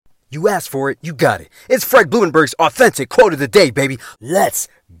You asked for it, you got it. It's Fred Blumenberg's authentic quote of the day, baby. Let's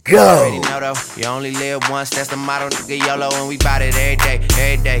go. Already know though, you only live once, that's the motto, nigga YOLO, and we bout it every day,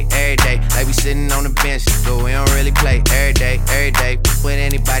 every day, every day. Like we sitting on the bench, but we don't really play every day, every day. What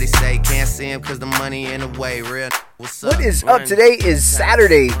anybody say, can't see him cause the money in the way, real. What's up? What is up today is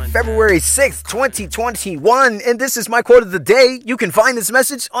Saturday, February 6th, 2021, and this is my quote of the day. You can find this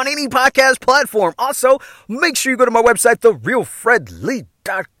message on any podcast platform. Also, make sure you go to my website,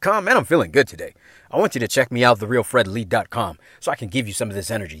 therealfredlee.com, and I'm feeling good today. I want you to check me out, therealfredlee.com, so I can give you some of this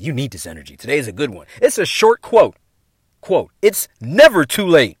energy. You need this energy. Today is a good one. It's a short quote. Quote, it's never too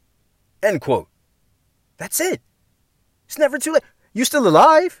late. End quote. That's it. It's never too late. You still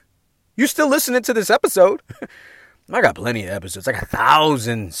alive? You still listening to this episode? I got plenty of episodes. I got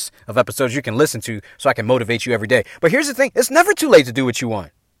thousands of episodes you can listen to so I can motivate you every day. But here's the thing. It's never too late to do what you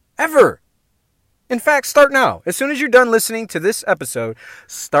want. Ever. In fact, start now. As soon as you're done listening to this episode,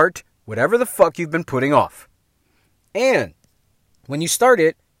 start whatever the fuck you've been putting off. And when you start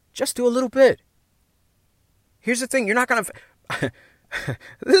it, just do a little bit. Here's the thing. You're not going to...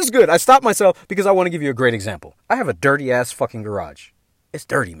 This is good. I stopped myself because I want to give you a great example. I have a dirty ass fucking garage. It's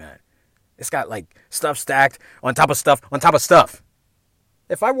dirty, man. It's got like stuff stacked on top of stuff on top of stuff.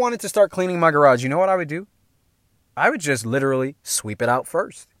 If I wanted to start cleaning my garage, you know what I would do? I would just literally sweep it out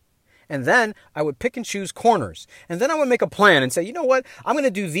first. And then I would pick and choose corners. And then I would make a plan and say, you know what? I'm going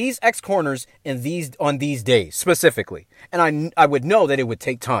to do these X corners and these on these days specifically. And I would know that it would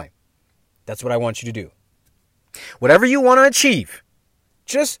take time. That's what I want you to do. Whatever you want to achieve,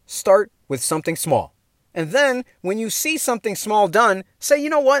 just start with something small. And then when you see something small done, say, you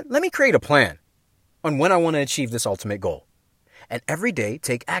know what? Let me create a plan on when I want to achieve this ultimate goal. And every day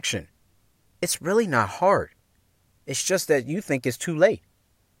take action. It's really not hard. It's just that you think it's too late.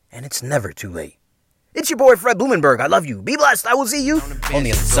 And it's never too late. It's your boy Fred Blumenberg. I love you. Be blessed. I will see you on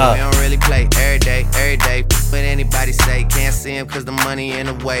the other side. We don't really play every day, every day. What anybody say, can't see him cause the money in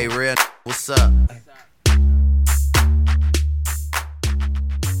the way, real. What's up?